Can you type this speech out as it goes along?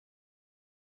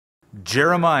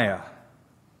Jeremiah,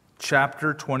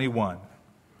 chapter 21.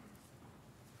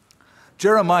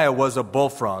 Jeremiah was a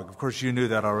bullfrog. Of course, you knew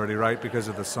that already, right? Because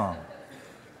of the song.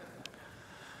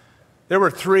 There were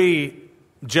three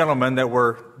gentlemen that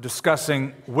were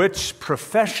discussing which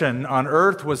profession on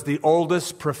earth was the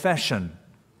oldest profession.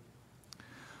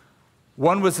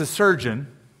 One was a surgeon,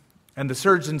 and the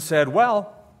surgeon said,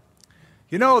 well,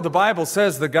 you know, the Bible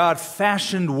says that God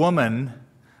fashioned woman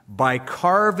by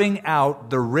carving out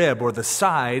the rib or the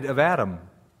side of Adam,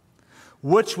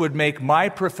 which would make my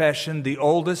profession the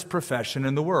oldest profession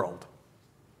in the world.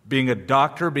 Being a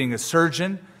doctor, being a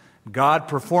surgeon, God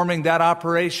performing that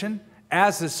operation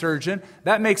as a surgeon,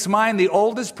 that makes mine the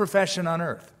oldest profession on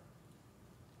earth.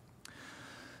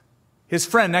 His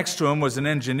friend next to him was an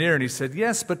engineer, and he said,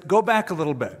 yes, but go back a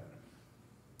little bit.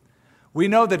 We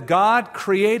know that God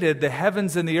created the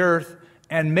heavens and the earth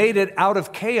and made it out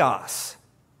of chaos.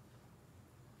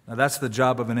 Now, that's the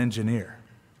job of an engineer.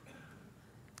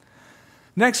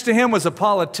 Next to him was a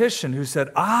politician who said,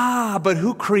 but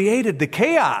who created the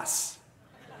chaos?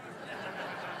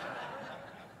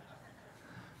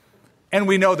 And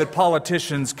we know that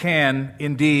politicians can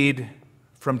indeed,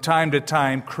 from time to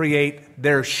time, create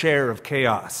their share of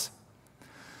chaos.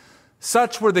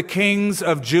 Such were the kings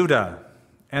of Judah,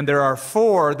 and there are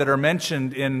four that are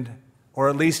mentioned in, or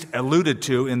at least alluded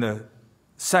to in the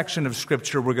section of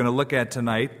Scripture we're going to look at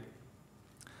tonight,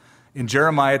 in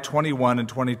Jeremiah 21 and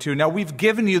 22. Now, we've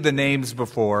given you the names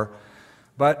before,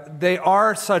 but they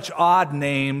are such odd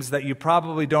names that you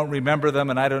probably don't remember them,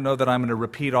 and I don't know that I'm going to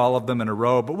repeat all of them in a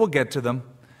row, but we'll get to them.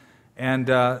 And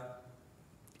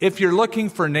if you're looking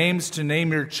for names to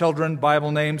name your children,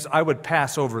 Bible names, I would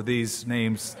pass over these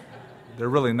names. They're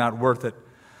really not worth it.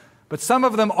 But some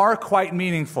of them are quite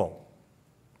meaningful.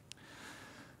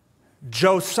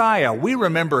 Josiah, we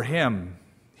remember him.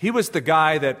 He was the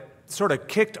guy that sort of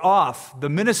kicked off the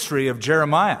ministry of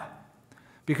Jeremiah,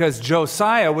 because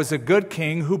Josiah was a good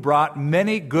king who brought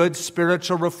many good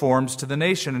spiritual reforms to the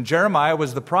nation. And Jeremiah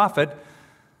was the prophet,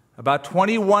 about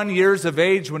 21 years of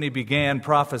age when he began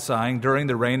prophesying during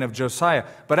the reign of Josiah.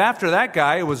 But after that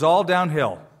guy, it was all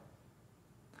downhill.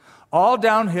 All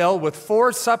downhill with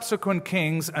four subsequent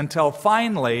kings until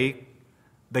finally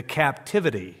the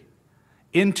captivity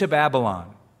into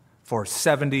Babylon for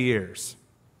 70 years.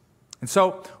 And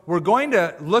so we're going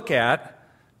to look at,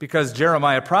 because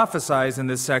Jeremiah prophesies in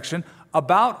this section,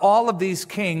 about all of these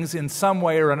kings in some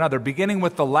way or another, beginning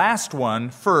with the last one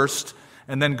first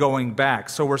and then going back.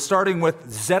 So we're starting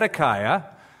with Zedekiah.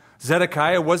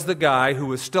 Zedekiah was the guy who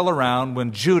was still around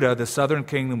when Judah, the southern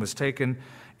kingdom, was taken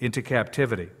into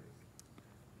captivity.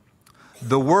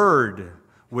 The word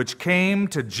which came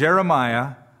to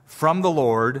Jeremiah from the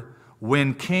Lord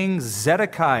when King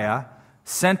Zedekiah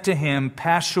sent to him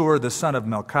Pashur the son of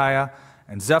Melchiah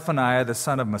and Zephaniah the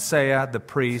son of Maaseiah the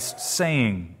priest,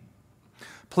 saying,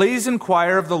 please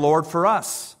inquire of the Lord for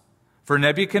us, for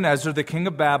Nebuchadnezzar the king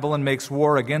of Babylon makes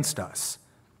war against us.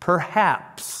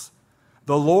 Perhaps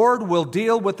the Lord will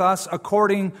deal with us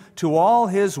according to all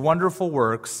his wonderful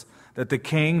works, that the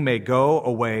king may go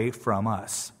away from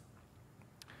us.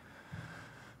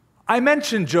 I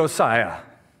mentioned Josiah.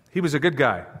 He was a good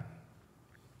guy.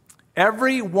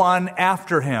 Everyone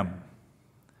after him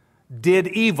did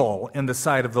evil in the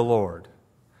sight of the Lord.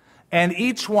 And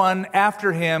each one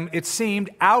after him, it seemed,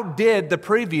 outdid the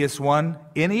previous one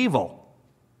in evil.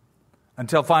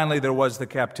 Until finally there was the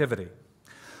captivity.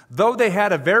 Though they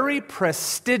had a very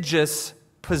prestigious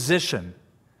position,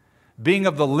 being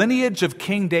of the lineage of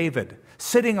King David,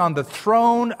 sitting on the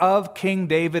throne of King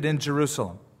David in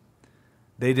Jerusalem,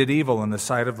 they did evil in the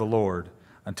sight of the Lord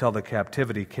until the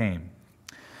captivity came.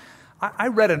 I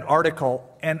read an article,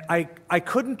 and I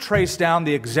couldn't trace down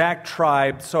the exact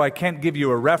tribe, so I can't give you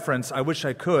a reference. I wish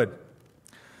I could.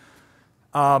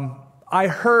 I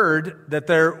heard that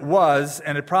there was,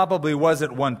 and it probably was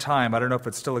at one time, I don't know if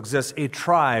it still exists, a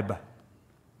tribe,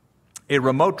 a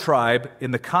remote tribe in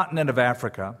the continent of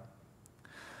Africa,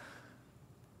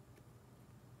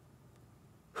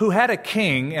 who had a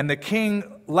king, and the king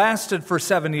lasted for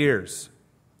 7 years.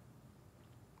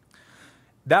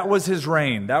 That was his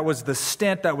reign. That was the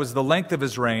stint, that was the length of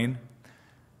his reign.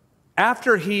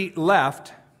 After he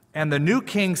left and the new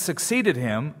king succeeded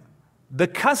him, the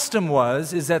custom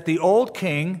is that the old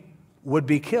king would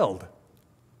be killed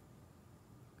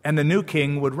and the new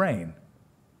king would reign.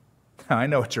 Now, I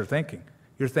know what you're thinking.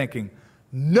 You're thinking,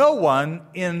 no one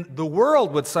in the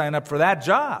world would sign up for that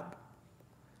job.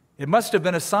 It must have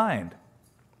been assigned.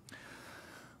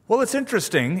 Well, it's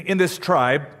interesting, in this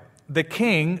tribe, the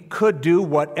king could do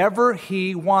whatever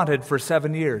he wanted for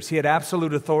 7 years. He had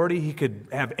absolute authority. He could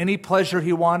have any pleasure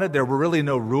he wanted. There were really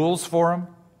no rules for him.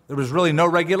 There was really no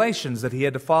regulations that he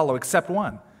had to follow except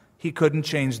one. He couldn't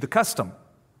change the custom,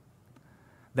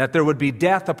 that there would be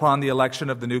death upon the election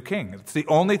of the new king. It's the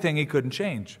only thing he couldn't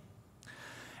change.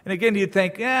 And again, you'd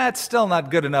think, it's still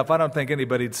not good enough. I don't think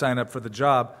anybody'd sign up for the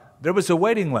job. There was a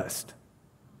waiting list.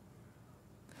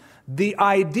 The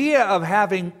idea of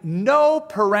having no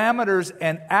parameters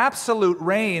and absolute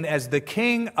reign as the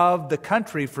king of the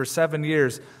country for 7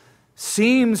 years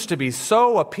seems to be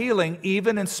so appealing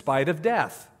even in spite of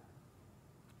death.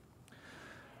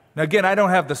 Now again, I don't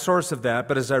have the source of that,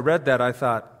 but as I read that, I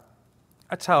thought,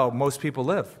 that's how most people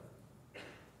live.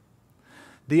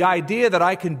 The idea that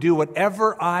I can do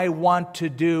whatever I want to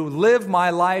do, live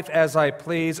my life as I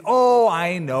please. Oh,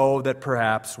 I know that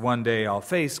perhaps one day I'll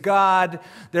face God.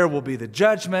 There will be the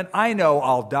judgment. I know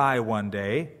I'll die one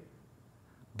day.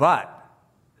 But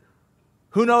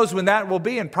who knows when that will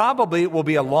be? And probably it will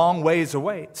be a long ways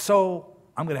away. So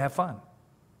I'm going to have fun.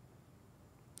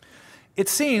 It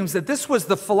seems that this was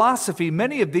the philosophy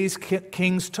many of these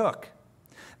kings took.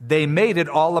 They made it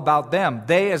all about them.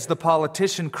 They, as the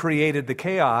politician, created the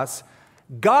chaos.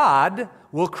 God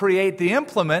will create the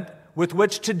implement with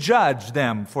which to judge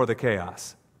them for the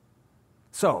chaos.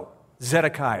 So,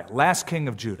 Zedekiah, last king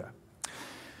of Judah.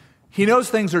 He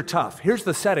knows things are tough. Here's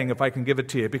the setting, if I can give it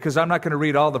to you, because I'm not going to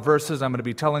read all the verses. I'm going to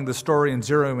be telling the story and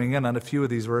zeroing in on a few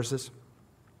of these verses.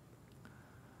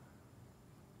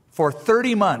 For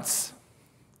 30 months,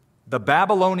 the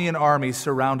Babylonian army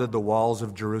surrounded the walls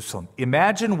of Jerusalem.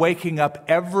 Imagine waking up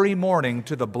every morning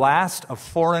to the blast of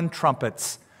foreign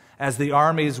trumpets as the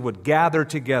armies would gather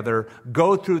together,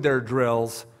 go through their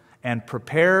drills, and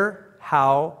prepare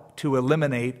how to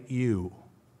eliminate you.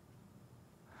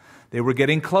 They were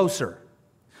getting closer.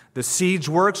 The siege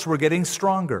works were getting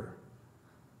stronger.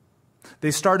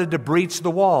 They started to breach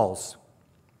the walls.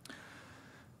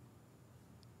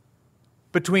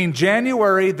 Between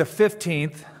January the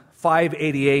 15th,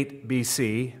 588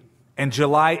 BC, and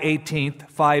July 18th,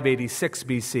 586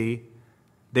 BC,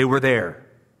 they were there.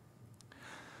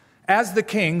 As the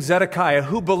king, Zedekiah,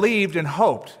 who believed and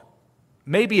hoped,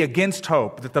 maybe against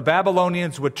hope, that the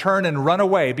Babylonians would turn and run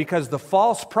away because the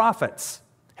false prophets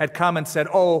had come and said,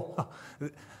 oh,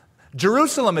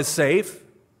 Jerusalem is safe.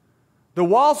 The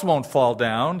walls won't fall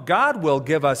down. God will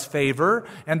give us favor.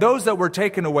 And those that were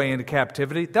taken away into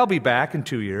captivity, they'll be back in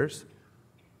 2 years.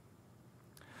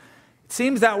 It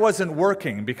seems that wasn't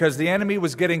working because the enemy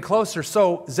was getting closer.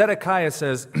 So Zedekiah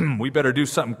says, we better do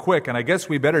something quick, and I guess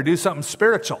we better do something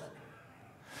spiritual.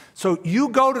 So you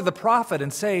go to the prophet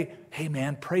and say, hey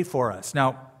man, pray for us.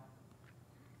 Now,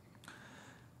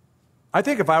 I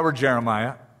think if I were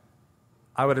Jeremiah,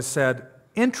 I would have said,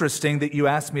 interesting that you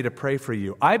asked me to pray for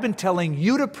you. I've been telling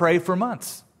you to pray for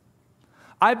months.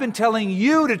 I've been telling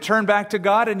you to turn back to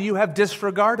God, and you have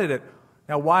disregarded it.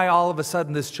 Now, why all of a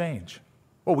sudden this change?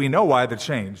 Well, we know why the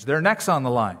change. Their neck's on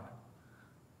the line.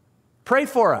 Pray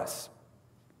for us.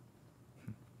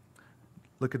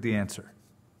 Look at the answer.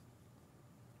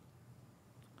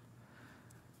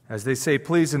 As they say,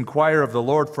 please inquire of the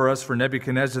Lord for us, for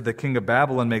Nebuchadnezzar, the king of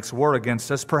Babylon, makes war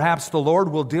against us. Perhaps the Lord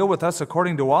will deal with us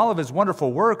according to all of his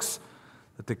wonderful works,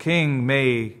 that the king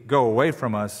may go away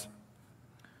from us.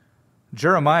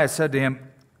 Jeremiah said to him,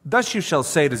 thus you shall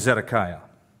say to Zedekiah.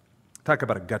 Talk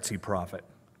about a gutsy prophet.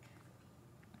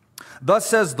 Thus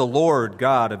says the Lord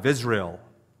God of Israel,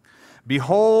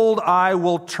 behold, I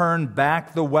will turn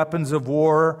back the weapons of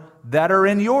war that are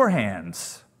in your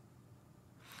hands,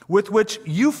 with which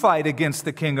you fight against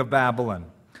the king of Babylon,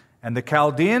 and the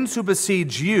Chaldeans who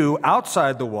besiege you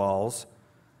outside the walls,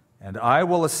 and I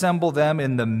will assemble them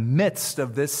in the midst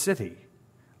of this city.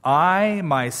 I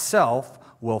myself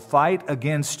will fight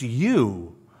against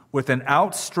you with an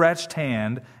outstretched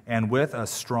hand and with a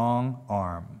strong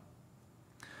arm.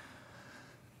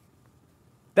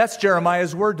 That's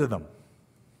Jeremiah's word to them.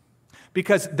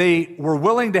 Because they were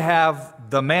willing to have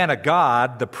the man of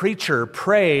God, the preacher,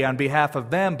 pray on behalf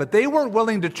of them, but they weren't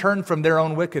willing to turn from their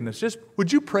own wickedness. Just,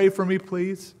 would you pray for me,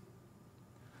 please?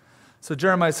 So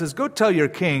Jeremiah says, go tell your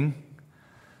king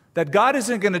that God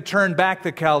isn't going to turn back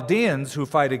the Chaldeans who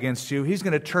fight against you. He's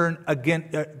going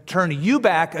to turn you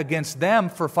back against them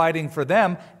for fighting for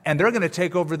them, and they're going to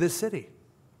take over this city.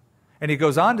 And he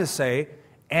goes on to say,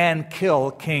 and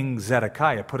kill King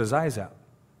Zedekiah, put his eyes out.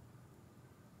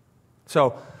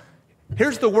 So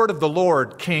here's the word of the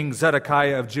Lord, King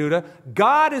Zedekiah of Judah.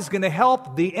 God is going to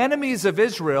help the enemies of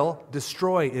Israel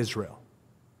destroy Israel.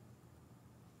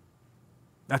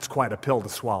 That's quite a pill to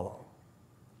swallow.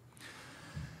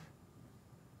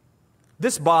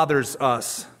 This bothers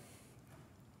us.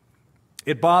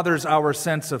 It bothers our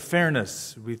sense of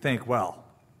fairness. We think, well,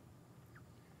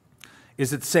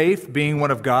 is it safe being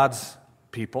one of God's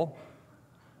people?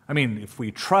 I mean, if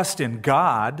we trust in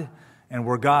God and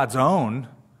we're God's own,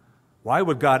 why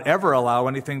would God ever allow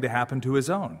anything to happen to his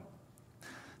own?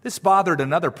 This bothered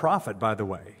another prophet, by the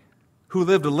way, who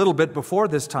lived a little bit before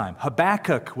this time.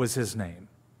 Habakkuk was his name.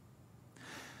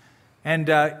 And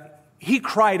he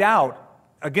cried out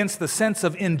against the sense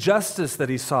of injustice that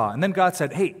he saw. And then God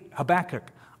said, hey,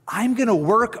 Habakkuk, I'm going to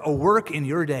work a work in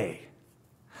your day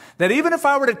that even if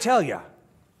I were to tell you,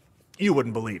 you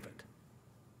wouldn't believe it.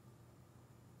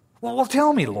 Well,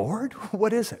 tell me, Lord,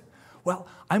 what is it? Well,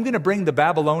 I'm going to bring the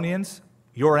Babylonians,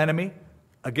 your enemy,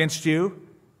 against you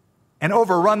and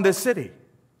overrun this city.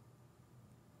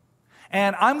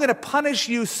 And I'm going to punish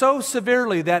you so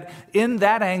severely that in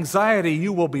that anxiety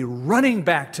you will be running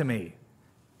back to me,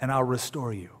 and I'll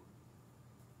restore you.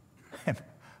 And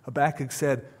Habakkuk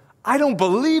said, I don't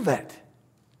believe it.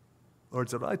 The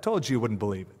Lord said, well, I told you wouldn't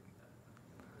believe it.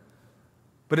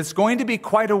 But it's going to be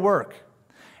quite a work.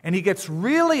 And he gets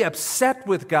really upset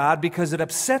with God because it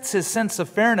upsets his sense of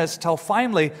fairness till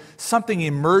finally something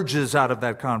emerges out of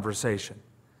that conversation.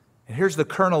 And here's the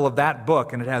kernel of that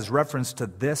book, and it has reference to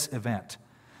this event.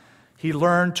 He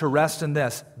learned to rest in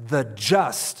this: the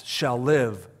just shall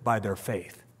live by their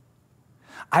faith.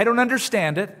 I don't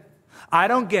understand it. I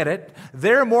don't get it.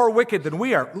 They're more wicked than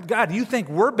we are. God, you think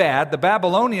we're bad. The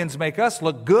Babylonians make us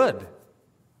look good.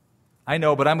 I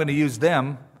know, but I'm going to use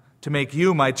them to make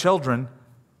you, my children,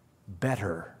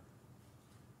 better.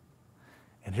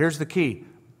 And here's the key.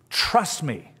 Trust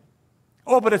me.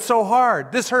 Oh, but it's so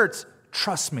hard. This hurts.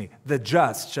 Trust me. The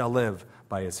just shall live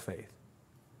by his faith.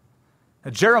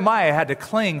 Now, Jeremiah had to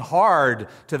cling hard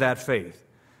to that faith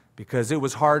because it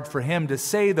was hard for him to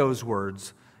say those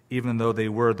words, even though they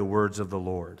were the words of the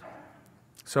Lord.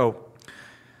 So,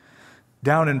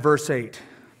 down in verse 8,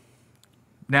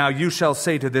 now you shall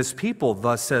say to this people,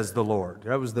 thus says the Lord.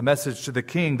 That was the message to the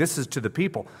king. This is to the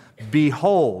people.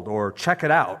 Behold, or check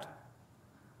it out.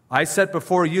 I set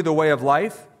before you the way of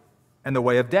life and the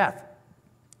way of death.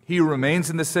 He who remains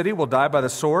in the city will die by the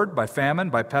sword, by famine,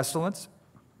 by pestilence.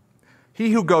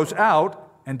 He who goes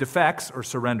out and defects or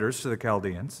surrenders to the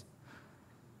Chaldeans,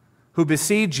 who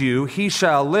besiege you, he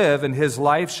shall live, and his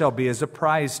life shall be as a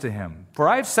prize to him. For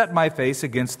I have set my face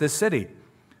against this city,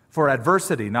 for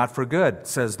adversity, not for good,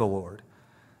 says the Lord.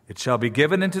 It shall be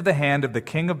given into the hand of the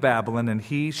king of Babylon, and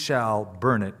he shall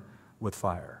burn it with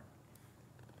fire.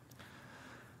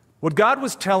 What God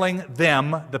was telling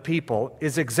them, the people,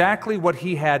 is exactly what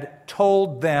he had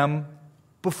told them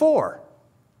before.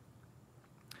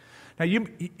 Now,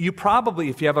 you probably,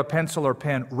 if you have a pencil or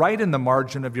pen, write in the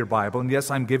margin of your Bible, and yes,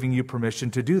 I'm giving you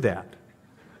permission to do that.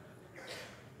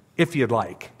 If you'd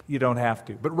like. You don't have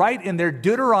to. But write in there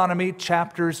Deuteronomy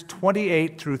chapters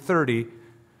 28 through 30,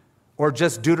 or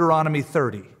just Deuteronomy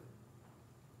 30.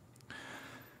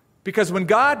 Because when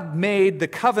God made the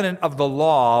covenant of the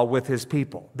law with his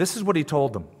people, this is what he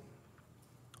told them.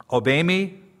 Obey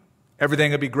me,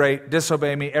 everything will be great.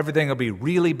 Disobey me, everything will be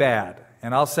really bad.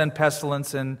 And I'll send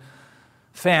pestilence and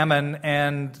famine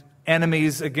and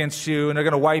enemies against you, and they're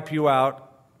going to wipe you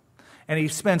out. And he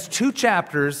spends 2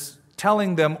 chapters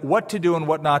telling them what to do and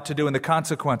what not to do and the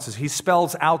consequences. He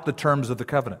spells out the terms of the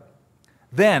covenant.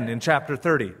 Then, in chapter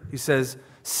 30, he says,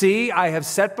 see, I have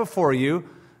set before you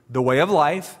the way of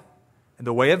life and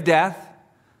the way of death,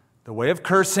 the way of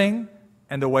cursing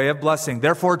and the way of blessing.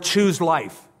 Therefore, choose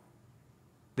life,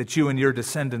 that you and your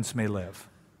descendants may live.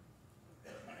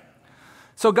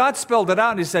 So God spelled it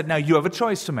out, and he said, now you have a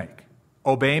choice to make.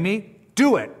 Obey me,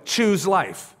 do it. Choose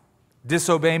life.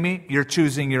 Disobey me, you're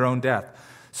choosing your own death.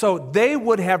 So they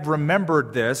would have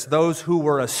remembered this, those who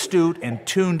were astute and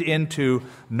tuned into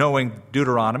knowing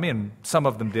Deuteronomy, and some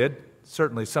of them did.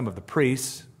 Certainly some of the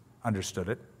priests understood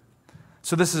it.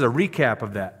 So this is a recap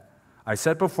of that. I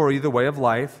set before you the way of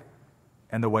life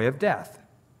and the way of death.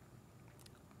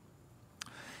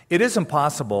 It is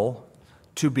impossible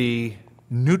to be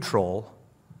neutral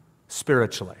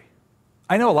spiritually.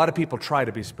 I know a lot of people try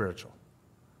to be spiritual.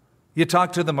 You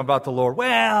talk to them about the Lord.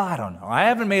 Well, I don't know. I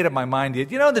haven't made up my mind yet.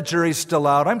 You know, the jury's still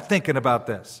out. I'm thinking about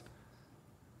this.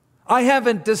 I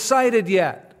haven't decided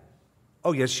yet.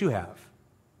 Oh, yes, you have.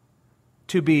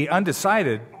 To be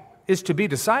undecided is to be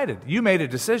decided. You made a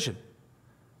decision.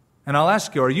 And I'll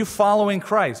ask you, are you following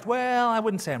Christ? Well, I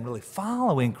wouldn't say I'm really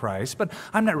following Christ, but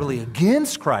I'm not really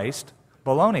against Christ.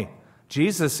 Baloney.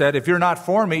 Jesus said, if you're not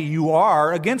for me, you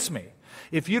are against me.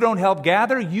 If you don't help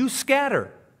gather, you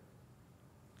scatter.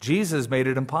 Jesus made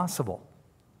it impossible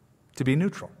to be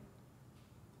neutral.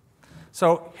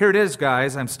 So here it is,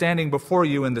 guys. I'm standing before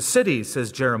you in the city,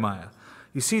 says Jeremiah.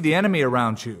 You see the enemy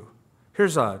around you.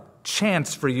 Here's a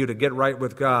chance for you to get right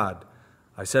with God.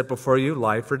 I set before you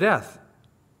life or death.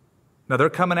 Now they're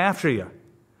coming after you.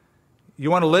 You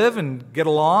want to live and get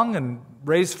along and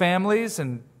raise families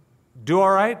and do all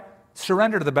right?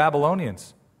 Surrender to the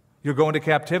Babylonians. You'll go into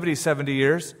captivity 70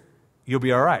 years. You'll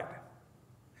be all right.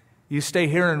 You stay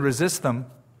here and resist them,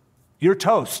 you're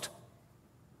toast.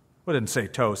 Well, I didn't say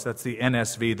toast. That's the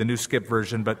NSV, the New Skip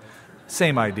version, but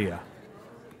same idea.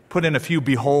 Put in a few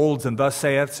beholds and thus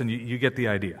saiths, and you get the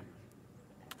idea.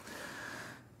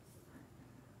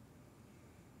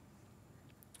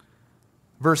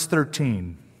 Verse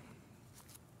 13.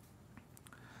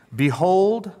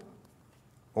 Behold,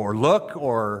 or look,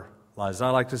 or as I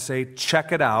like to say,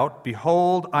 check it out.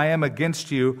 Behold, I am against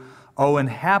you, O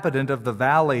inhabitant of the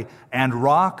valley and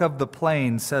rock of the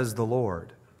plain, says the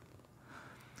Lord.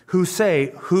 Who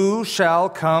say, who shall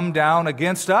come down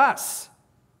against us?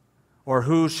 Or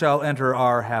who shall enter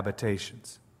our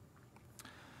habitations?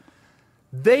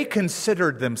 They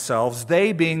considered themselves,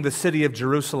 they being the city of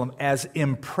Jerusalem, as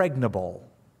impregnable.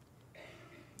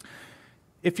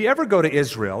 If you ever go to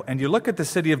Israel and you look at the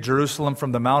city of Jerusalem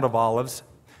from the Mount of Olives,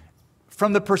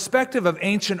 from the perspective of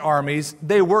ancient armies,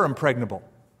 they were impregnable.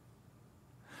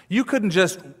 You couldn't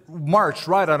just march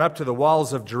right on up to the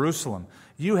walls of Jerusalem.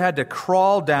 You had to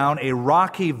crawl down a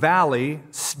rocky valley,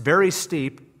 very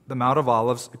steep, the Mount of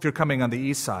Olives, if you're coming on the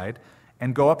east side,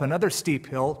 and go up another steep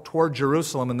hill toward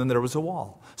Jerusalem, and then there was a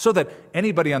wall, so that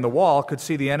anybody on the wall could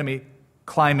see the enemy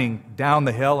climbing down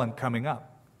the hill and coming up.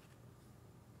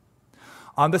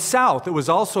 On the south, it was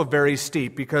also very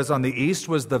steep, because on the east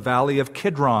was the valley of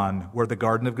Kidron, where the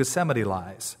Garden of Gethsemane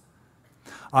lies.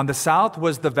 On the south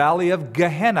was the valley of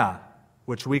Gehenna,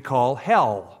 which we call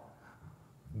hell.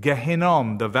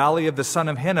 Gehinnom, the valley of the son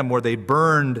of Hinnom, where they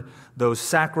burned those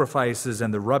sacrifices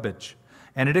and the rubbish.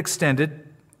 And it extended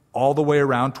all the way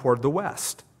around toward the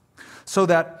west. So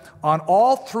that on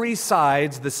all three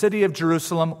sides, the city of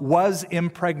Jerusalem was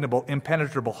impregnable,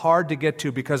 impenetrable, hard to get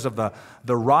to because of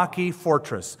the rocky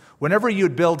fortress. Whenever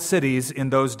you'd build cities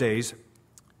in those days,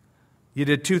 you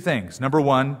did two things. Number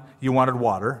one, you wanted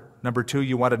water. Number two,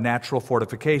 you wanted natural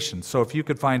fortification. So if you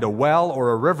could find a well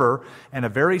or a river and a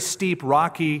very steep,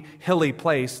 rocky, hilly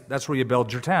place, that's where you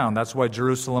build your town. That's why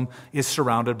Jerusalem is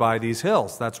surrounded by these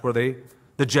hills. That's where the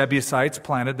Jebusites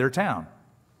planted their town.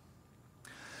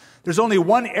 There's only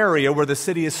one area where the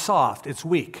city is soft. It's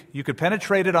weak. You could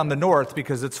penetrate it on the north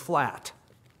because it's flat.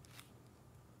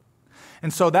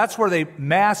 And so that's where they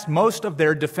massed most of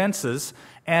their defenses,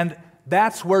 and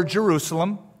that's where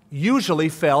Jerusalem usually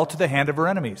fell to the hand of her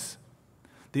enemies.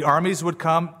 The armies would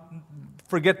come,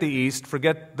 forget the east,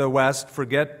 forget the west,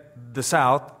 forget the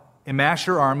south, amass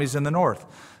your armies in the north.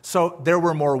 So there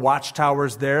were more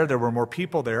watchtowers there were more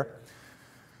people there.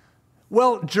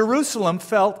 Well, Jerusalem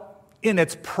felt in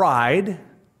its pride,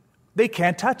 they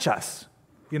can't touch us.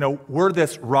 You know, we're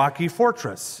this rocky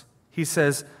fortress. He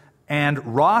says,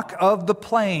 and rock of the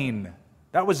plain.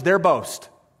 That was their boast.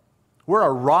 We're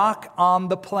a rock on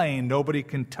the plain. Nobody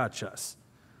can touch us.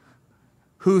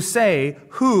 Who say,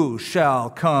 who shall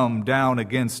come down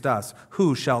against us?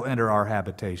 Who shall enter our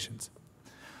habitations?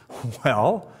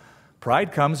 Well,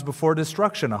 pride comes before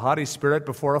destruction, a haughty spirit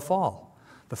before a fall.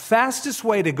 The fastest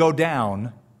way to go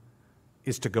down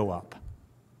is to go up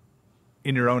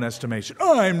in your own estimation.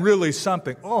 Oh, I'm really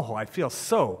something. Oh, I feel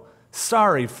so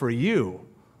sorry for you.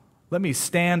 Let me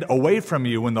stand away from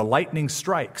you when the lightning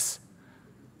strikes.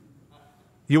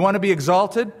 You want to be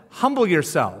exalted? Humble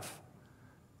yourself,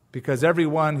 because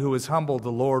everyone who is humbled,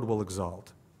 the Lord will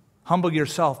exalt. Humble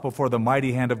yourself before the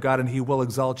mighty hand of God, and He will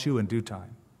exalt you in due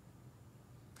time.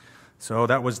 So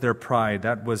that was their pride.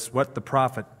 That was what the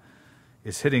prophet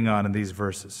is hitting on in these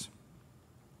verses.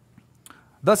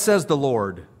 Thus says the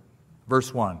Lord,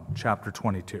 verse 1, chapter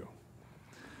 22.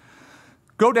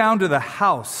 Go down to the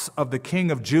house of the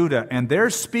king of Judah, and there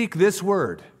speak this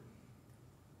word.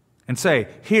 And say,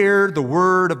 hear the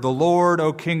word of the Lord,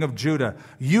 O King of Judah,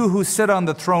 you who sit on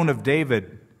the throne of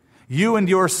David, you and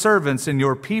your servants and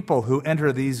your people who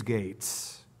enter these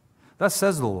gates. Thus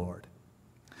says the Lord,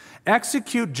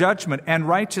 execute judgment and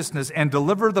righteousness and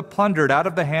deliver the plundered out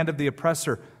of the hand of the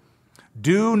oppressor.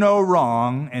 Do no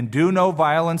wrong and do no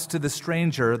violence to the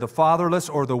stranger, the fatherless,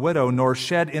 or the widow, nor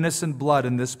shed innocent blood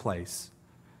in this place.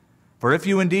 For if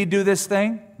you indeed do this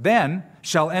thing, then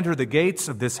shall enter the gates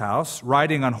of this house,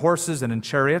 riding on horses and in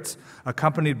chariots,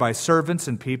 accompanied by servants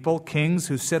and people, kings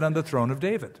who sit on the throne of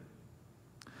David.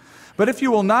 But if you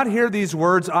will not hear these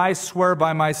words, I swear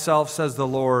by myself, says the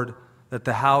Lord, that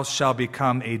the house shall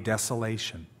become a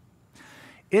desolation.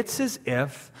 It's as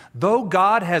if, though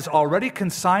God has already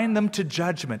consigned them to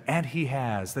judgment, and He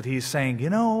has, that He's saying, you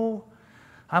know,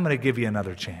 I'm going to give you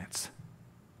another chance.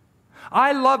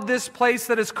 I love this place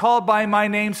that is called by my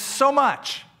name so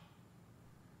much.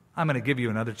 I'm going to give you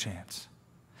another chance.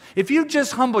 If you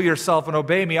just humble yourself and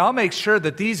obey me, I'll make sure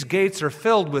that these gates are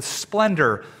filled with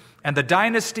splendor and the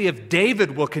dynasty of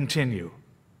David will continue.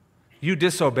 You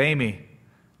disobey me,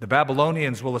 the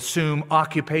Babylonians will assume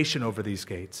occupation over these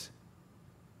gates.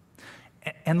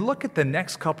 And look at the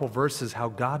next couple verses, how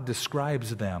God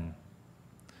describes them.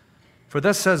 For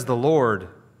thus says the Lord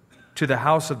to the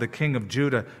house of the king of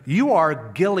Judah, you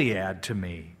are Gilead to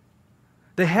me,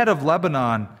 the head of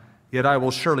Lebanon, yet I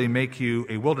will surely make you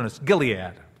a wilderness.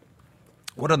 Gilead,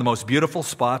 one of the most beautiful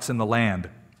spots in the land.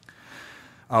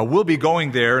 We'll be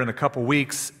going there in a couple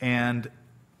weeks, and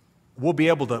we'll be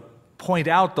able to point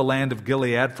out the land of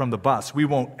Gilead from the bus. We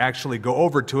won't actually go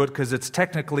over to it because it's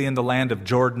technically in the land of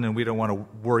Jordan, and we don't want to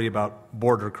worry about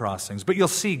border crossings. But you'll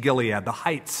see Gilead, the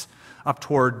heights up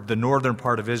toward the northern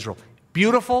part of Israel.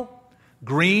 Beautiful,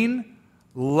 green,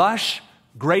 lush,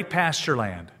 great pasture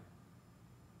land.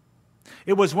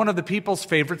 It was one of the people's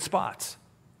favorite spots.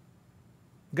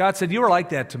 God said, you are like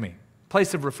that to me,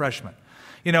 place of refreshment.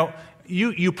 You know,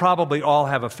 you probably all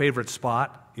have a favorite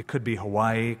spot. It could be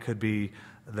Hawaii, it could be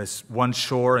this one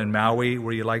shore in Maui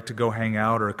where you like to go hang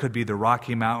out, or it could be the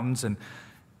Rocky Mountains. And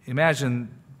imagine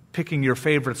picking your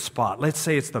favorite spot. Let's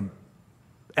say it's the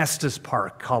Estes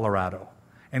Park, Colorado.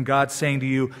 And God's saying to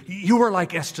you, you are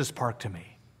like Estes Park to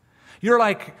me. You're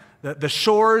like the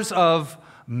shores of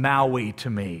Maui to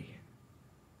me.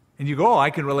 And you go, oh,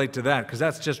 I can relate to that because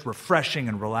that's just refreshing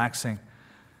and relaxing.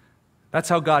 That's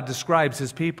how God describes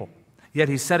His people. Yet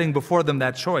He's setting before them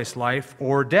that choice, life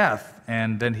or death,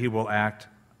 and then He will act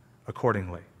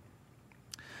accordingly.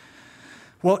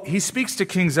 Well, He speaks to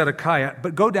King Zedekiah,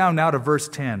 but go down now to verse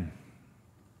 10.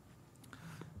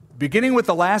 Beginning with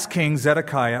the last king,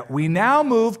 Zedekiah, we now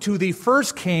move to the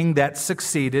first king that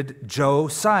succeeded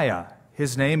Josiah.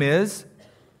 His name is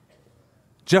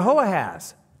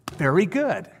Jehoahaz. Very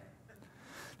good.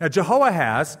 Now,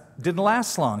 Jehoahaz didn't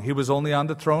last long. He was only on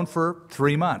the throne for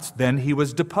 3 months. Then he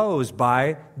was deposed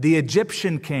by the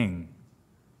Egyptian king.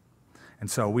 And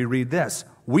so we read this,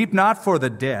 weep not for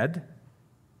the dead,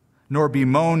 nor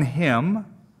bemoan him,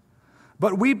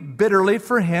 but weep bitterly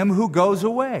for him who goes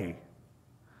away.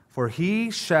 For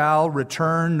he shall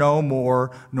return no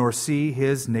more, nor see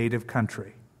his native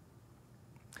country.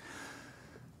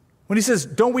 When he says,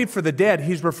 don't weep for the dead,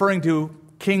 he's referring to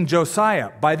King Josiah.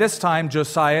 By this time,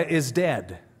 Josiah is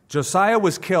dead. Josiah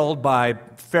was killed by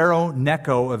Pharaoh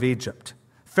Necho of Egypt.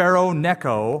 Pharaoh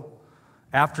Necho,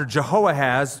 after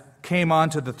Jehoahaz came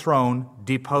onto the throne,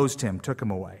 deposed him, took him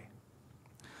away.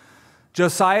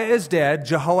 Josiah is dead,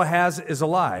 Jehoahaz is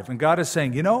alive. And God is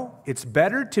saying, you know, it's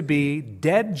better to be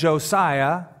dead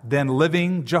Josiah than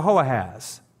living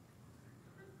Jehoahaz.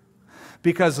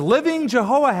 Because living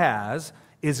Jehoahaz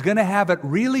is going to have it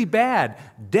really bad.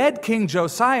 Dead King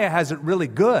Josiah has it really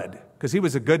good because he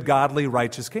was a good, godly,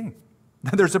 righteous king.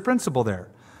 There's a principle there.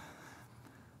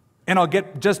 And I'll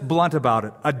get just blunt about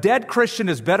it. A dead Christian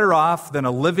is better off than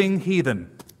a living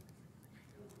heathen.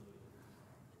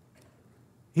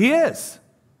 He is.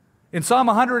 In Psalm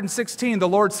 116, the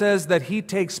Lord says that He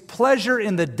takes pleasure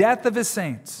in the death of His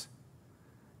saints.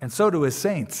 And so do His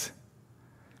saints.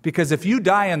 Because if you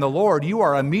die in the Lord, you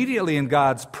are immediately in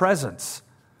God's presence.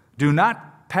 Do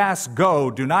not pass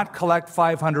go. Do not collect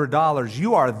 $500.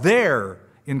 You are there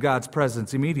in God's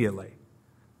presence immediately.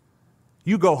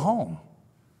 You go home.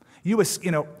 You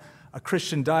know, a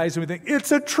Christian dies and we think,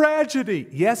 it's a tragedy.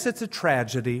 Yes, it's a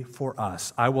tragedy for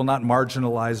us. I will not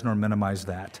marginalize nor minimize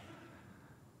that.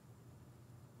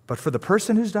 But for the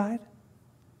person who's died,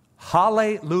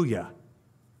 hallelujah.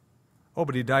 Oh,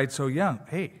 but he died so young.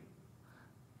 Hey,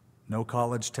 no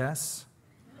college tests.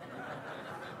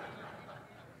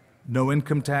 No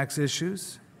income tax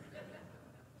issues.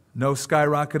 No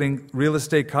skyrocketing real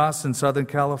estate costs in Southern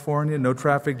California. No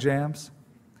traffic jams.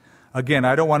 Again,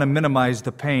 I don't want to minimize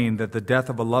the pain that the death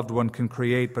of a loved one can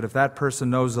create, but if that person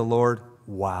knows the Lord,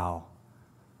 wow.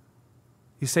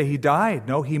 You say he died.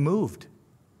 No, he moved.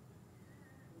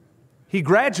 He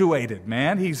graduated,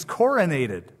 man. He's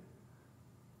coronated.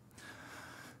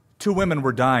 2 women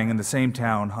were dying in the same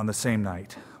town on the same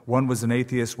night. One was an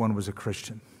atheist, one was a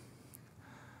Christian.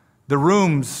 The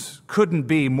rooms couldn't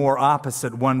be more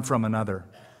opposite one from another.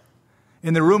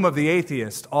 In the room of the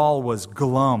atheist, all was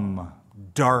glum,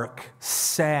 dark,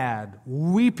 sad,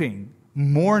 weeping,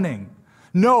 mourning,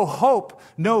 no hope,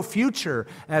 no future,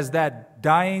 as that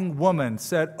dying woman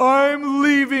said, I'm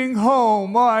leaving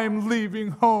home, I'm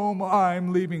leaving home,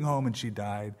 I'm leaving home, and she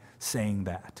died saying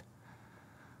that.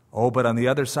 Oh, but on the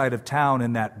other side of town,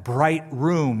 in that bright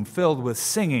room filled with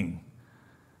singing,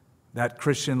 that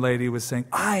Christian lady was saying,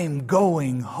 I'm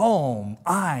going home,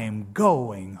 I'm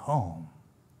going home.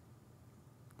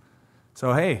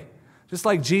 So hey, just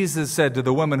like Jesus said to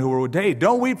the women who were, hey,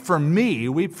 don't weep for me,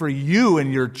 weep for you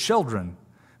and your children,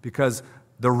 because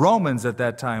the Romans at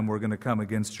that time were going to come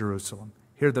against Jerusalem.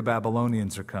 Here the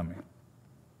Babylonians are coming.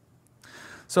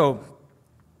 So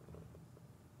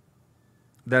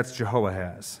that's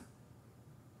Jehoahaz.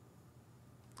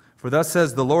 For thus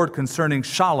says the Lord concerning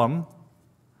Shallum,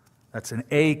 that's an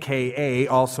AKA,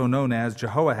 also known as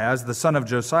Jehoahaz, the son of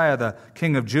Josiah, the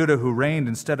king of Judah, who reigned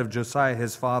instead of Josiah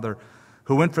his father,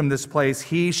 who went from this place,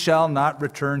 he shall not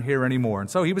return here anymore. And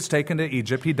so he was taken to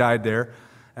Egypt. He died there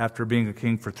after being a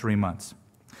king for 3 months.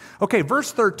 Okay,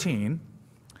 verse 13.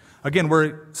 Again,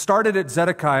 we started at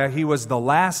Zedekiah. He was the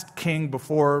last king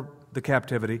before the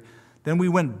captivity. Then we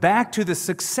went back to the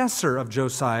successor of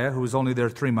Josiah, who was only there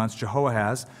 3 months,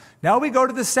 Jehoahaz. Now we go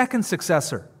to the second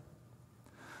successor,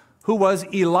 who was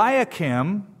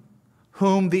Eliakim,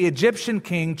 whom the Egyptian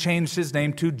king changed his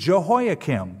name to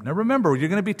Jehoiakim. Now remember, you're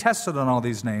going to be tested on all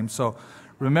these names, so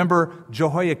remember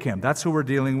Jehoiakim. That's who we're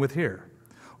dealing with here.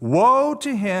 Woe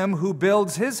to him who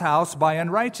builds his house by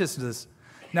unrighteousness.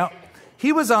 Now,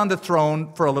 he was on the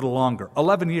throne for a little longer,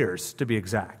 11 years to be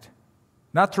exact.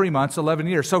 Not 3 months, 11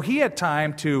 years. So he had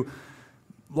time to,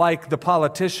 like the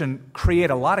politician, create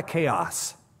a lot of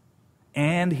chaos.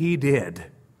 And he did.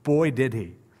 Boy, did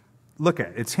he. Look at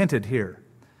it. It's hinted here.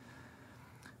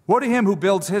 Woe to him who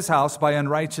builds his house by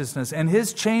unrighteousness and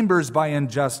his chambers by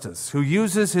injustice, who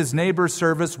uses his neighbor's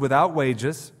service without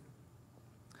wages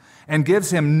and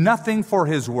gives him nothing for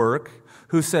his work,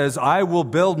 who says, I will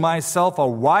build myself a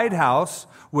wide house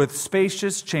with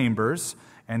spacious chambers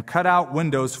and cut out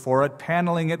windows for it,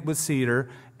 paneling it with cedar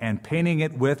and painting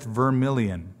it with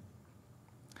vermilion.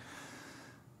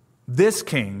 This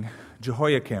king,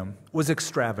 Jehoiakim, was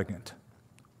extravagant.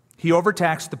 He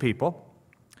overtaxed the people.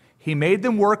 He made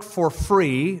them work for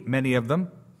free, many of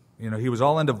them. He was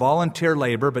all into volunteer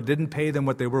labor, but didn't pay them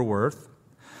what they were worth.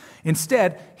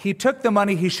 Instead, he took the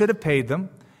money he should have paid them,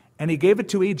 and he gave it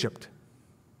to Egypt.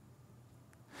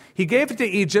 He gave it to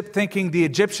Egypt thinking the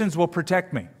Egyptians will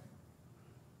protect me.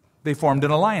 They formed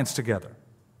an alliance together.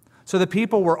 So the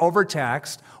people were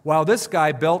overtaxed, while this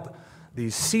guy built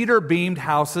these cedar-beamed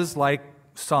houses like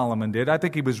Solomon did. I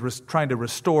think he was trying to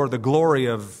restore the glory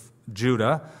of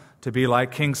Judah to be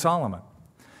like King Solomon.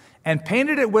 And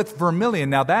painted it with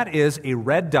vermilion. Now that is a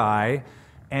red dye.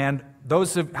 And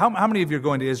how many of you are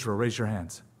going to Israel? Raise your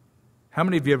hands. How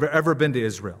many of you have ever been to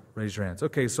Israel? Raise your hands.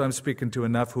 Okay, so I'm speaking to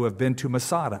enough who have been to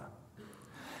Masada.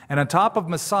 And on top of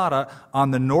Masada,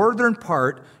 on the northern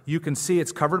part, you can see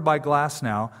it's covered by glass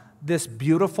now, this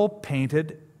beautiful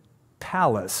painted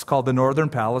palace called the Northern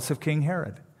Palace of King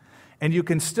Herod. And you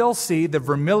can still see the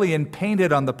vermilion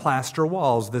painted on the plaster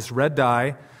walls, this red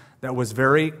dye that was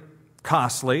very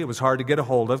costly. It was hard to get a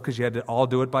hold of because you had to all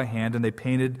do it by hand, and they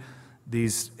painted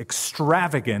these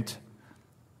extravagant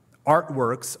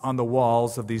artworks on the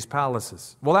walls of these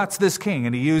palaces. Well, that's this king,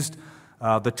 and he used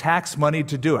the tax money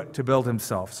to do it, to build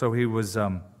himself. So he was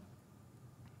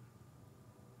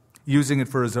using it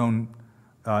for his own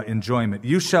enjoyment.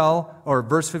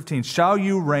 Verse 15, shall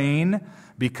you reign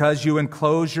because you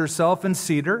enclose yourself in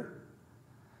cedar?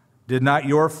 Did not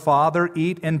your father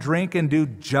eat and drink and do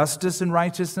justice and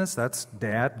righteousness? That's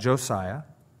dad, Josiah.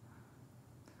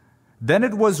 Then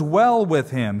it was well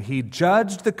with him. He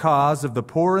judged the cause of the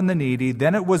poor and the needy.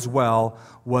 Then it was well.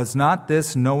 Was not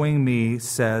this knowing me,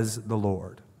 says the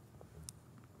Lord?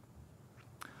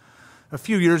 A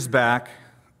few years back,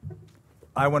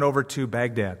 I went over to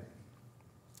Baghdad,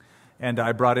 and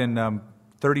I brought in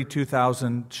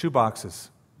 32,000 shoeboxes.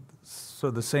 So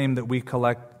the same that we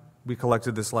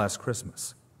collected this last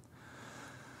Christmas.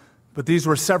 But these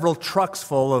were several trucks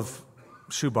full of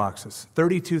shoeboxes,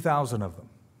 32,000 of them.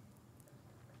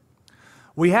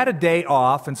 We had a day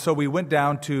off, and so we went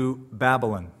down to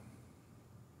Babylon,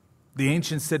 the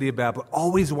ancient city of Babylon.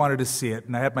 Always wanted to see it,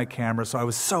 and I had my camera, so I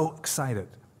was so excited.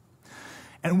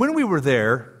 And when we were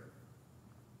there,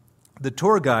 the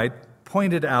tour guide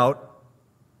pointed out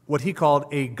what he called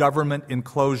a government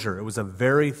enclosure. It was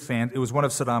it was one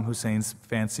of Saddam Hussein's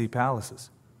fancy palaces.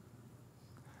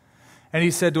 And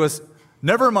he said to us,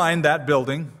 never mind that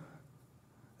building.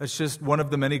 That's just one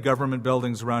of the many government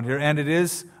buildings around here, and it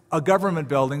is a government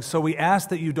building, so we ask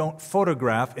that you don't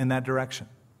photograph in that direction.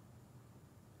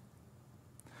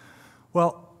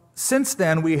 Well, Since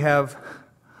then, we have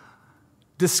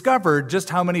discovered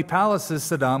just how many palaces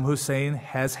Saddam Hussein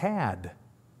has had.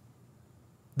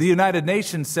 The United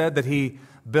Nations said that he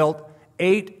built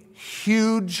 8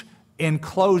 huge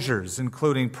enclosures,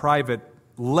 including private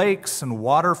lakes and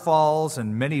waterfalls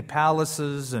and many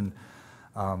palaces and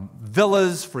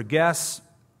villas for guests.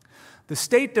 The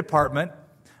State Department,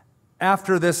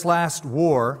 after this last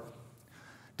war,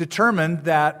 determined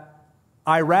that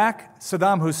Iraq,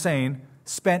 Saddam Hussein,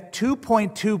 spent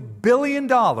 $2.2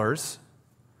 billion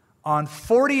on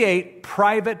 48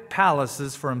 private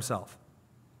palaces for himself.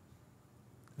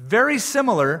 Very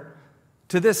similar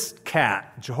to this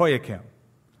cat, Jehoiakim.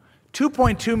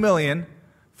 $2.2 million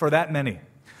for that many.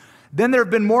 Then there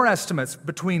have been more estimates,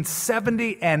 between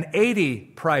 70 and 80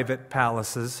 private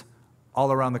palaces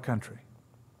all around the country.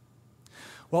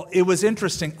 Well, it was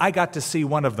interesting. I got to see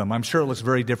one of them. I'm sure it looks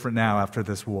very different now after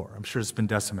this war. I'm sure it's been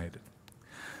decimated.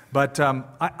 But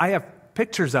I have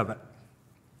pictures of it.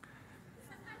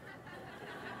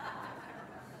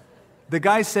 The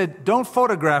guy said, don't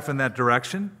photograph in that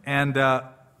direction. And,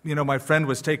 my friend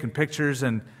was taking pictures,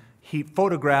 and he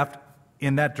photographed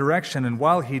in that direction. And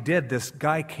while he did, this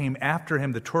guy came after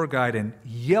him, the tour guide, and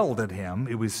yelled at him.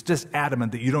 It was just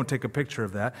adamant that you don't take a picture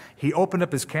of that. He opened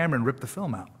up his camera and ripped the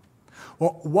film out.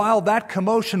 Well, while that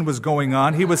commotion was going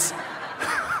on, he was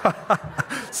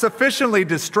sufficiently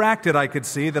distracted, I could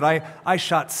see, that I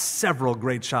shot several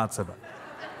great shots of it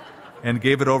and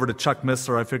gave it over to Chuck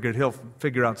Missler. I figured he'll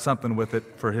figure out something with it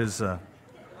for his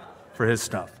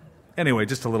stuff. Anyway,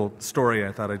 just a little story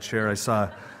I thought I'd share. I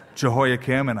saw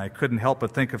Jehoiakim, and I couldn't help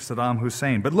but think of Saddam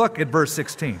Hussein. But look at verse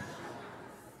 16.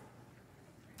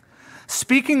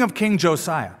 Speaking of King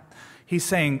Josiah, he's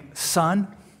saying,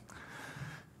 son,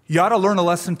 you ought to learn a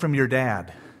lesson from your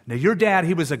dad. Now, your dad,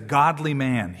 he was a godly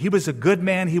man. He was a good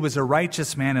man. He was a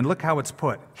righteous man. And look how it's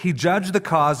put. He judged the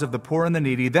cause of the poor and the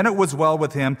needy. Then it was well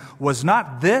with him. Was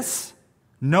not this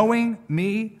knowing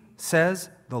me, says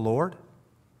the Lord?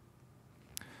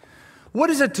 What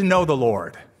is it to know the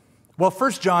Lord? Well,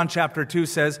 1 John chapter 2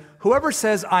 says, whoever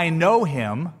says, I know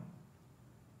him,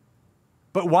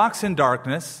 but walks in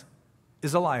darkness,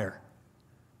 is a liar.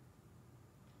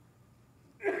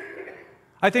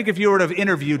 I think if you were to have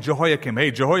interviewed Jehoiakim,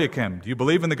 hey, Jehoiakim, do you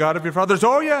believe in the God of your fathers?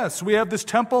 Oh, yes, we have this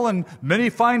temple and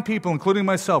many fine people, including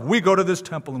myself. We go to this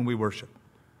temple and we worship.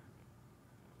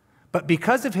 But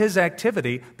because of his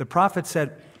activity, the prophet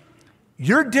said,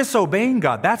 you're disobeying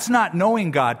God. That's not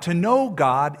knowing God. To know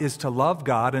God is to love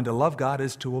God, and to love God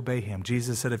is to obey him.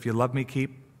 Jesus said, if you love me,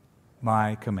 keep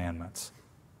my commandments.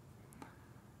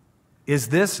 Is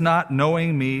this not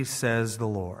knowing me, says the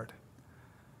Lord?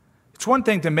 It's one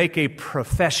thing to make a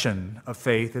profession of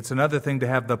faith. It's another thing to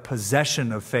have the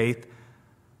possession of faith.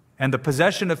 And the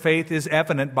possession of faith is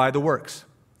evident by the works.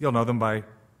 You'll know them by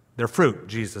their fruit,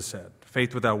 Jesus said.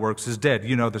 Faith without works is dead.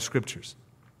 You know the scriptures.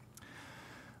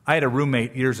 I had a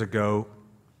roommate years ago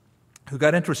who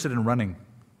got interested in running.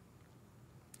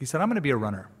 He said, I'm going to be a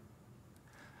runner.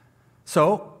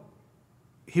 So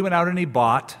he went out and he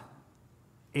bought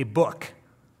a book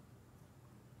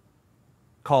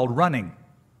called Running.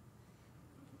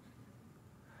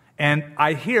 And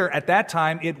I hear at that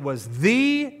time it was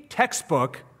the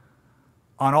textbook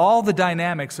on all the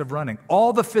dynamics of running,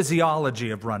 all the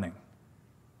physiology of running.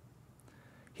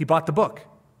 He bought the book.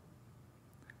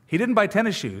 He didn't buy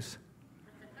tennis shoes.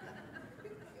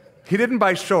 He didn't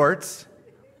buy shorts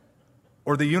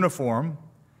or the uniform.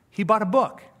 He bought a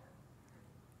book.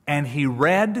 And he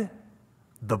read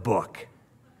the book.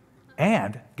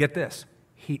 And, get this,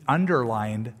 he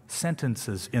underlined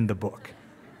sentences in the book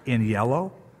in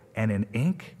yellow and in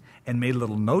ink, and made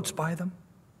little notes by them.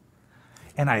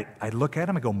 And I look at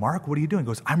him, I go, Mark, what are you doing? He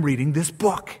goes, I'm reading this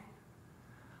book.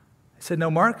 I said, no,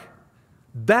 Mark,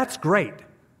 that's great.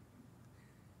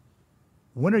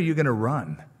 When are you going to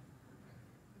run?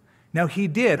 Now, he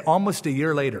did almost a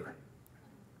year later,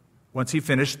 once he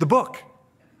finished the book.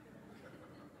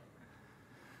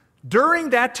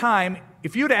 During that time,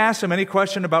 if you'd asked him any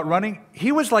question about running,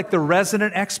 he was like the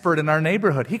resident expert in our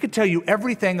neighborhood. He could tell you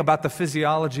everything about the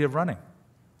physiology of running.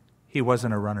 He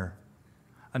wasn't a runner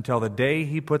until the day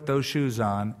he put those shoes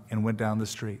on and went down the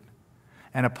street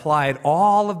and applied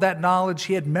all of that knowledge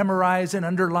he had memorized and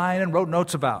underlined and wrote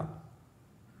notes about.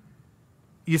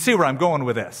 You see where I'm going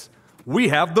with this. We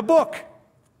have the book.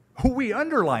 We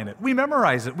underline it. We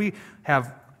memorize it. We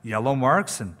have yellow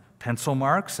marks and pencil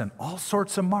marks and all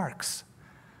sorts of marks.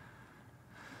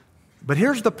 But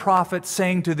here's the prophet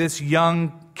saying to this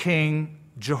young king,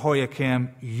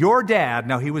 Jehoiakim, your dad,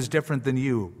 now he was different than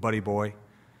you, buddy boy.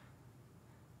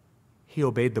 He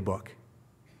obeyed the book.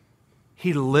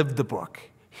 He lived the book.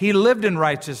 He lived in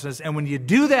righteousness. And when you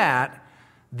do that,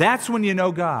 that's when you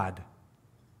know God.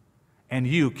 And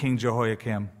you, King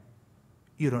Jehoiakim,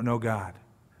 you don't know God.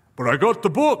 But I got the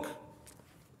book.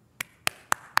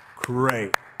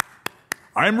 Great.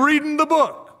 I'm reading the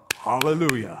book.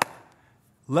 Hallelujah.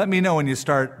 Let me know when you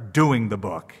start doing the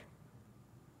book.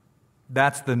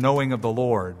 That's the knowing of the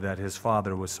Lord that his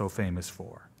father was so famous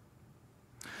for.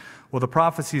 Well, the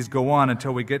prophecies go on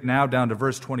until we get now down to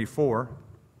verse 24.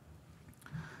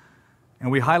 And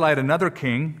we highlight another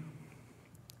king.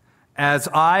 As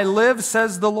I live,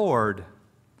 says the Lord,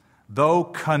 though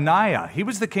Coniah, he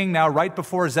was the king now right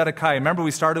before Zedekiah. Remember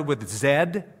we started with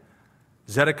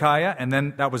Zedekiah, and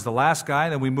then that was the last guy.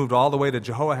 Then we moved all the way to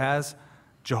Jehoahaz,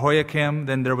 Jehoiakim,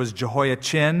 then there was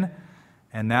Jehoiachin,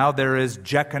 and now there is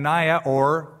Jeconiah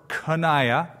or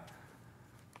Coniah,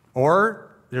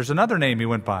 or there's another name he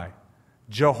went by,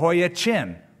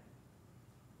 Jehoiachin.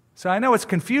 So I know it's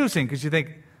confusing because you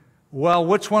think, well,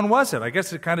 which one was it? I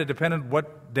guess it kind of depended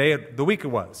what day of the week it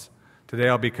was. Today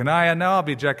I'll be Coniah, now I'll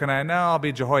be Jeconiah, now I'll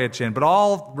be Jehoiachin, but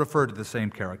all refer to the same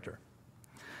character.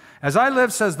 As I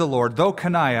live, says the Lord, though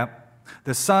Coniah,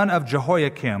 the son of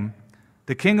Jehoiakim,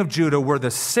 the king of Judah, were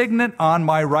the signet on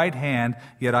my right hand,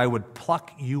 yet I would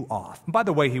pluck you off. And by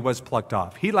the way, he was plucked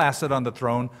off. He lasted on the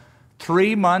throne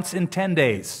 3 months and 10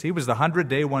 days. He was the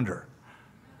 100-day wonder.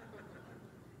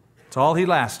 That's all he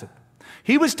lasted.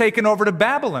 He was taken over to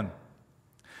Babylon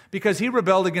because he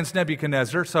rebelled against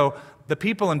Nebuchadnezzar. So the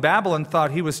people in Babylon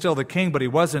thought he was still the king, but he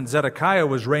wasn't. Zedekiah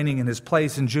was reigning in his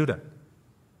place in Judah.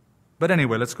 But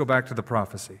anyway, let's go back to the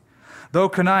prophecy. Though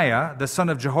Coniah, the son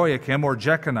of Jehoiakim, or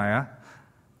Jeconiah,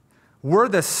 were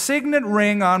the signet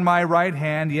ring on my right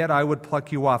hand, yet I would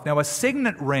pluck you off. Now, a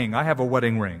signet ring, I have a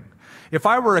wedding ring. If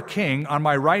I were a king, on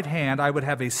my right hand, I would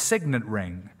have a signet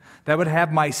ring that would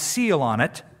have my seal on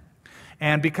it.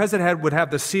 And because it would have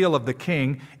the seal of the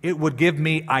king, it would give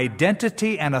me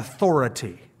identity and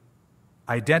authority.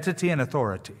 Identity and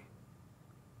authority.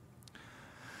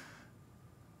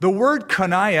 The word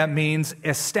Coniah means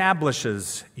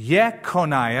establishes.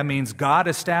 Jeconiah means God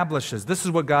establishes. This is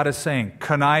what God is saying.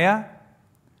 Coniah,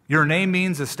 your name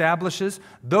means establishes.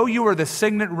 Though you are the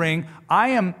signet ring, I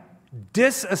am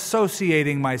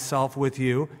disassociating myself with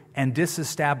you and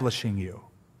disestablishing you.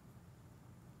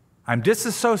 I'm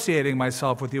disassociating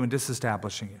myself with you and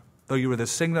disestablishing you. Though you were the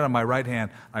signet on my right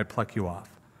hand, I pluck you off.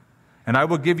 And I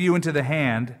will give you into the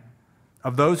hand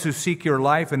of those who seek your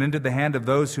life and into the hand of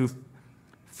those whose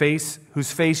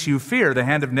face you fear, the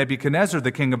hand of Nebuchadnezzar,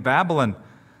 the king of Babylon,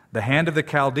 the hand of the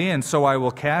Chaldeans. So I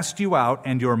will cast you out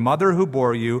and your mother who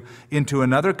bore you into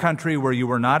another country where you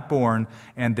were not born,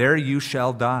 and there you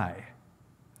shall die.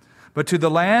 But to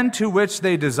the land to which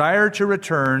they desire to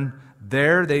return,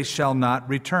 there they shall not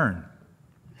return.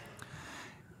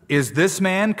 Is this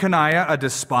man, Coniah, a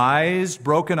despised,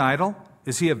 broken idol?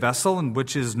 Is he a vessel in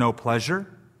which is no pleasure?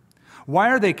 Why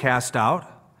are they cast out,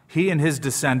 he and his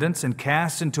descendants, and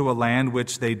cast into a land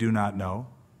which they do not know?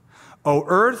 O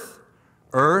earth,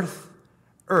 earth,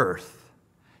 earth,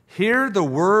 hear the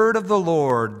word of the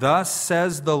Lord. Thus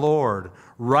says the Lord,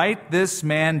 write this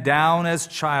man down as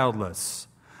childless,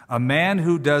 a man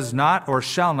who does not or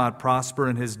shall not prosper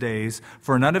in his days,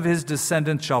 for none of his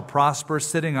descendants shall prosper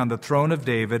sitting on the throne of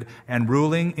David and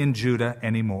ruling in Judah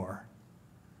anymore.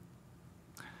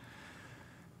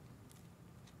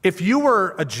 If you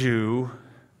were a Jew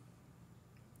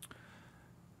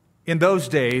in those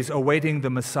days awaiting the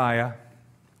Messiah,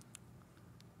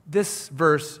 this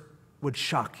verse would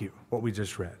shock you, what we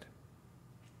just read.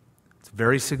 It's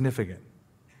very significant.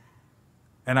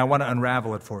 And I want to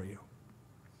unravel it for you.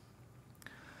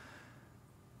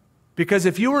 Because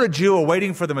if you were a Jew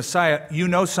awaiting for the Messiah, you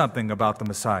know something about the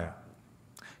Messiah.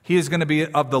 He is going to be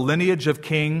of the lineage of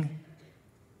King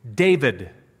David.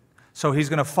 So he's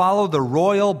going to follow the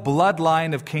royal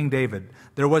bloodline of King David.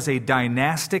 There was a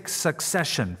dynastic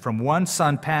succession from one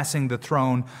son passing the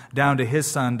throne down to his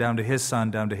son, down to his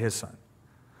son, down to his son,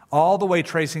 all the way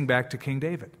tracing back to King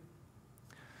David.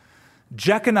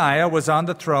 Jeconiah was on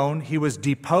the throne. He was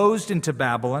deposed into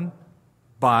Babylon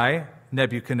by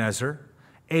Nebuchadnezzar.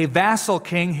 A vassal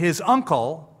king, his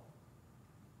uncle,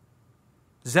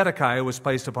 Zedekiah, was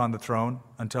placed upon the throne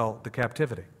until the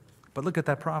captivity. But look at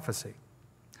that prophecy.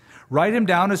 Write him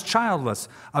down as childless,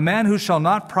 a man who shall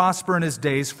not prosper in his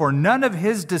days, for none of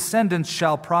his descendants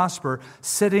shall prosper,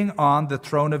 sitting on the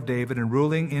throne of David and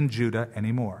ruling in Judah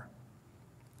anymore.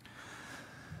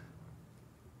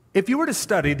 If you were to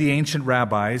study the ancient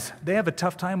rabbis, they have a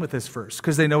tough time with this verse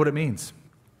because they know what it means.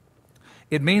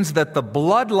 It means that the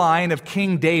bloodline of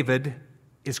King David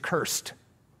is cursed.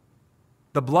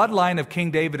 The bloodline of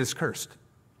King David is cursed.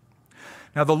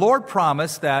 Now, the Lord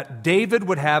promised that David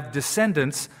would have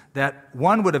descendants, that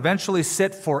one would eventually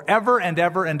sit forever and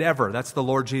ever and ever. That's the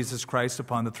Lord Jesus Christ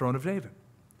upon the throne of David.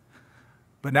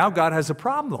 But now God has a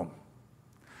problem.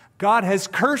 God has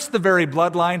cursed the very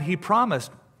bloodline he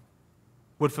promised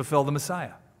would fulfill the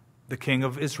Messiah, the King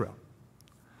of Israel.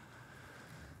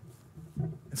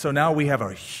 And so now we have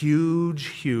a huge,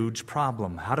 huge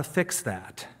problem. How to fix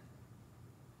that?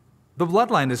 The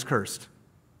bloodline is cursed.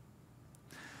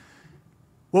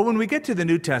 Well, when we get to the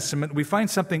New Testament, we find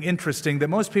something interesting that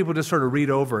most people just sort of read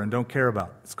over and don't care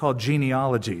about. It's called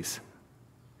genealogies.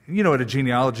 You know what a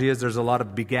genealogy is? There's a lot of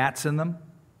begats in them.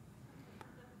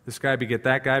 This guy begat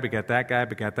that guy, begat that guy,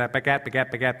 begat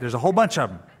that, begat. There's a whole bunch of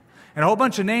them. And a whole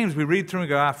bunch of names we read through and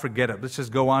go, forget it. Let's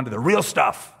just go on to the real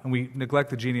stuff. And we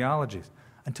neglect the genealogies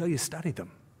until you study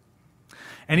them.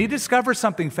 And he discovers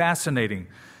something fascinating.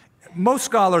 Most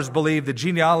scholars believe the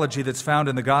genealogy that's found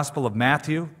in the Gospel of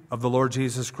Matthew, of the Lord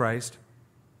Jesus Christ,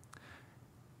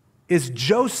 is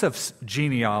Joseph's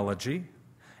genealogy,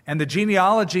 and the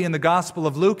genealogy in the Gospel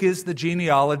of Luke is the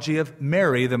genealogy of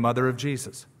Mary, the mother of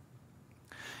Jesus.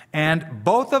 And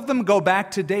both of them go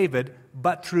back to David,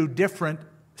 but through different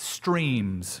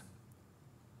streams.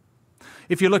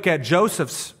 If you look at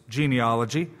Joseph's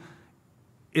genealogy,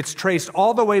 it's traced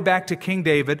all the way back to King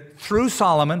David, through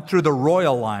Solomon, through the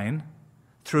royal line,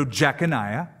 through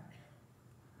Jeconiah.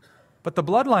 But the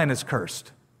bloodline is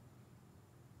cursed.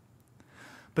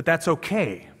 But that's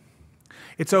okay.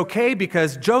 It's okay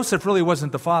because Joseph really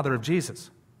wasn't the father of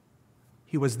Jesus.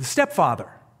 He was the stepfather.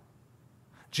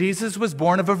 Jesus was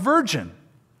born of a virgin.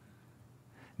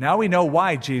 Now we know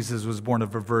why Jesus was born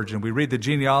of a virgin. We read the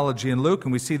genealogy in Luke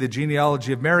and we see the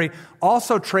genealogy of Mary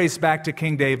also traced back to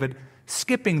King David,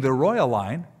 skipping the royal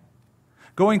line,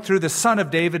 going through the son of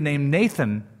David named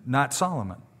Nathan, not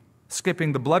Solomon,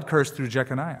 skipping the blood curse through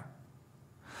Jeconiah.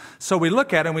 So we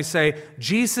look at it and we say,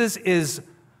 Jesus is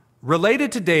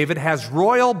related to David, has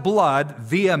royal blood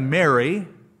via Mary,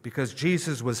 because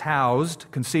Jesus was housed,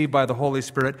 conceived by the Holy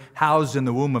Spirit, housed in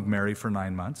the womb of Mary for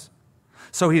 9 months.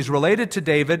 So he's related to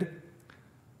David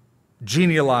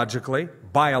genealogically,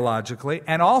 biologically,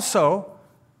 and also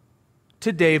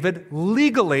to David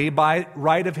legally by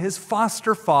right of his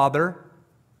foster father,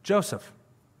 Joseph.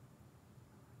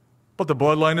 But the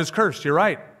bloodline is cursed, you're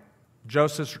right.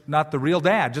 Joseph's not the real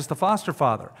dad, just the foster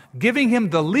father. Giving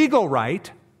him the legal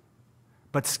right,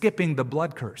 but skipping the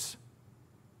blood curse.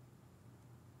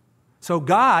 So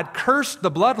God cursed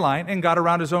the bloodline and got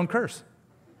around his own curse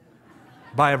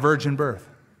by a virgin birth.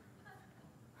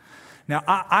 Now,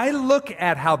 I look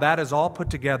at how that is all put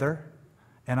together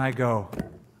and I go,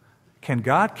 can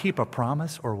God keep a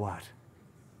promise or what?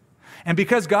 And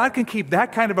because God can keep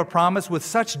that kind of a promise with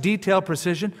such detailed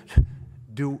precision,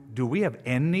 do we have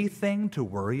anything to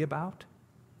worry about?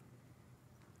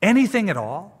 Anything at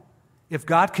all? If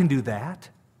God can do that?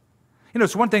 You know,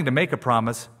 it's one thing to make a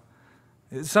promise.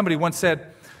 Somebody once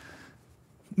said,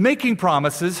 making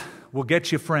promises will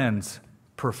get you friends.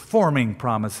 Performing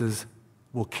promises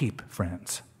will keep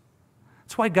friends.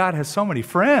 That's why God has so many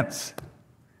friends.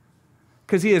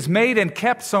 Because he has made and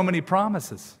kept so many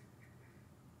promises.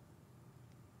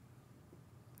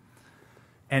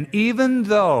 And even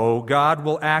though God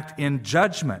will act in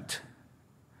judgment,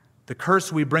 the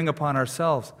curse we bring upon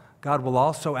ourselves, God will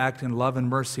also act in love and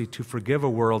mercy to forgive a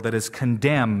world that is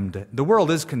condemned. The world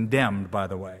is condemned, by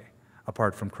the way,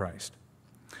 apart from Christ.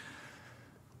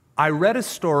 I read a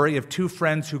story of two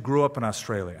friends who grew up in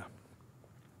Australia.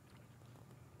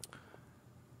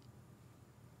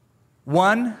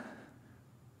 One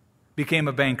became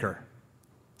a banker.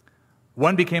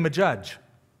 One became a judge.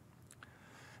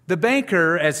 The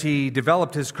banker, as he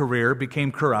developed his career,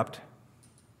 became corrupt.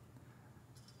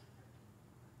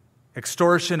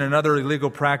 Extortion and other illegal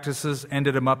practices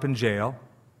ended him up in jail.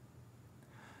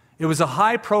 It was a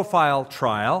high-profile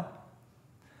trial,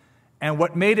 and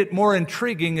what made it more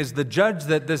intriguing is the judge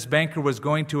that this banker was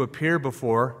going to appear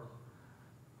before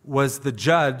was the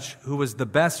judge who was the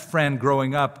best friend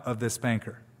growing up of this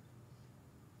banker.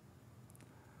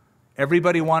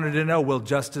 Everybody wanted to know, will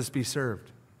justice be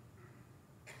served?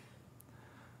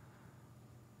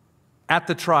 At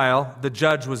the trial, the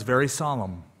judge was very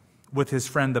solemn with his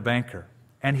friend the banker,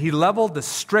 and he leveled the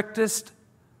strictest,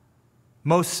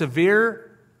 most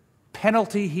severe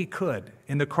penalty he could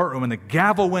in the courtroom, and the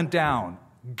gavel went down,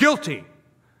 guilty,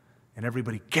 and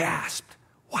everybody gasped.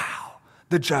 Wow,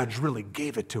 the judge really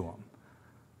gave it to him.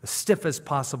 The stiffest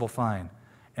possible fine.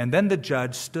 And then the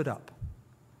judge stood up,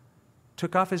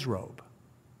 took off his robe,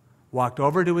 walked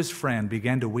over to his friend,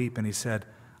 began to weep, and he said,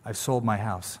 I've sold my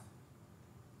house,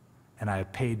 and I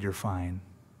have paid your fine.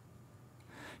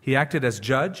 He acted as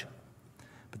judge,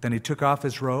 But then he took off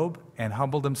his robe and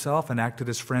humbled himself and acted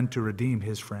as friend to redeem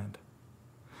his friend.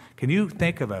 Can you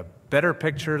think of a better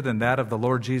picture than that of the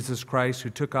Lord Jesus Christ, who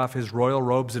took off his royal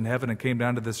robes in heaven and came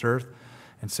down to this earth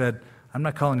and said, I'm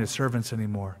not calling you servants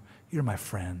anymore. You're my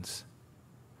friends.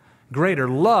 Greater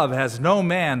love has no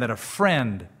man than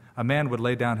a man would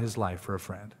lay down his life for a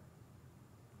friend.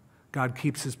 God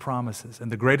keeps his promises, and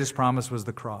the greatest promise was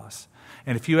the cross.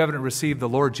 And if you haven't received the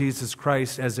Lord Jesus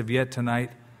Christ as of yet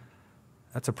tonight,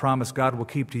 that's a promise God will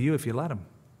keep to you if you let him.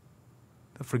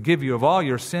 He'll forgive you of all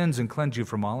your sins and cleanse you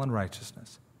from all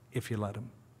unrighteousness if you let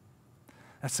him.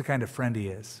 That's the kind of friend he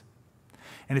is.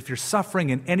 And if you're suffering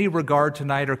in any regard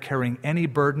tonight or carrying any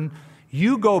burden,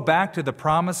 you go back to the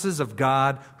promises of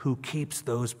God, who keeps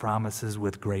those promises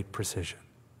with great precision.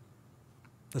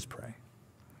 Let's pray.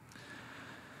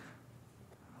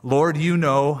 Lord, you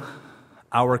know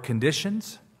our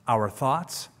conditions, our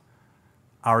thoughts,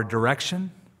 our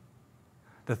direction,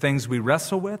 the things we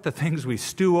wrestle with, the things we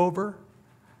stew over,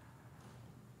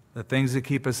 the things that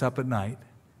keep us up at night.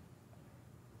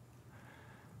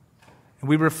 And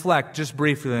we reflect just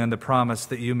briefly on the promise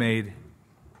that you made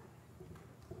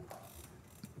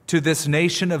to this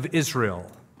nation of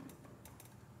Israel,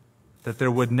 that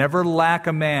there would never lack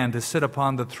a man to sit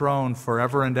upon the throne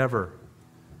forever and ever.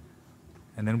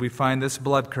 And then we find this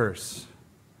blood curse.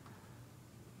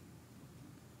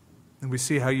 And we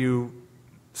see how you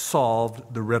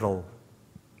solved the riddle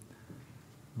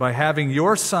by having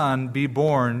your son be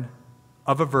born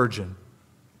of a virgin,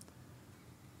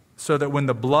 so that when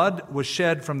the blood was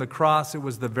shed from the cross, it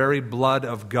was the very blood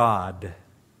of God.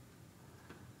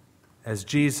 As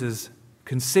Jesus,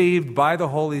 conceived by the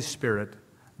Holy Spirit,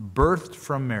 birthed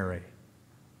from Mary,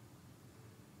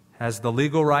 has the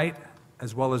legal right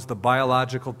as well as the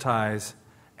biological ties,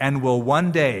 and will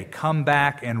one day come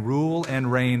back and rule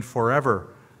and reign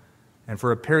forever, and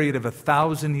for a period of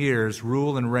 1,000 years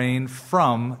rule and reign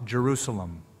from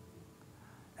Jerusalem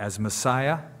as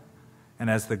Messiah and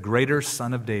as the greater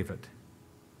Son of David.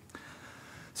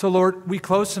 So, Lord, we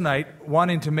close tonight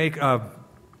wanting to make a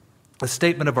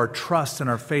statement of our trust and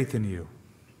our faith in you.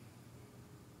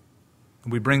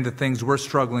 We bring the things we're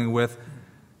struggling with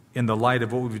in the light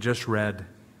of what we've just read,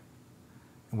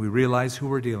 and we realize who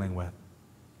we're dealing with.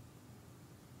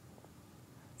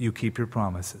 You keep your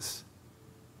promises.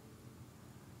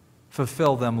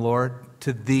 Fulfill them, Lord,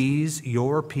 to these,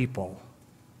 your people.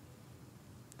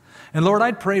 And Lord,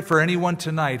 I'd pray for anyone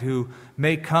tonight who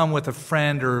may come with a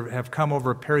friend or have come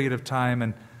over a period of time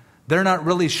and they're not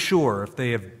really sure if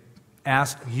they have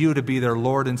asked you to be their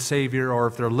Lord and Savior or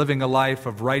if they're living a life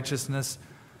of righteousness.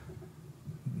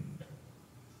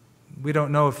 We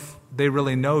don't know if they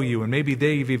really know you, and maybe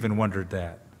they've even wondered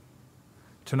that.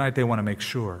 Tonight they want to make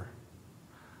sure.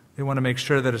 They want to make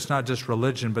sure that it's not just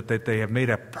religion, but that they have made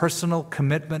a personal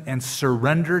commitment and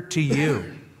surrender to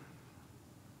you.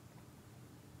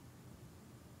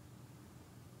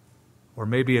 Or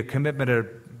maybe a commitment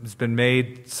has been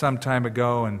made some time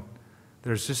ago and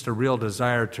there's just a real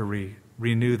desire to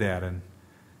renew that and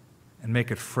make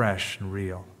it fresh and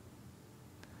real.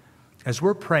 As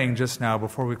we're praying just now,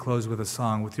 before we close with a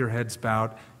song, with your heads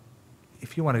bowed,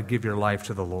 if you want to give your life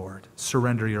to the Lord,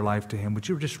 surrender your life to Him, would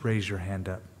you just raise your hand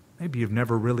up? Maybe you've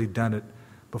never really done it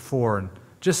before and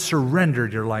just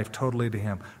surrendered your life totally to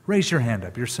Him. Raise your hand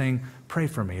up. You're saying, pray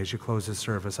for me as you close this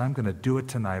service. I'm going to do it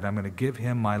tonight. I'm going to give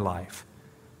Him my life.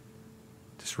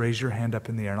 Just raise your hand up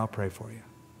in the air and I'll pray for you.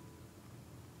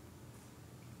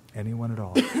 Anyone at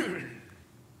all?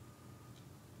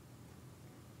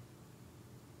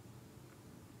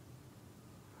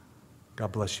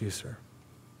 God bless you, sir.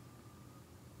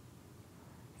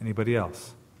 Anybody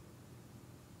else?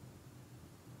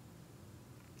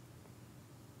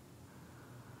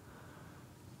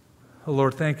 Oh,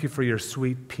 Lord, thank you for your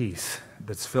sweet peace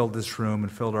that's filled this room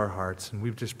and filled our hearts. And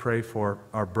we just pray for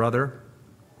our brother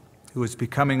who is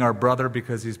becoming our brother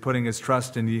because he's putting his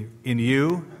trust in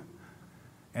you,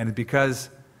 and because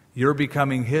you're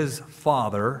becoming his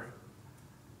father,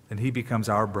 then he becomes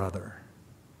our brother.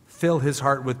 Fill his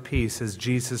heart with peace as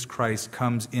Jesus Christ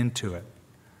comes into it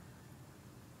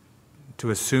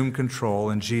to assume control.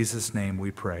 In Jesus' name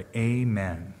we pray.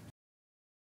 Amen.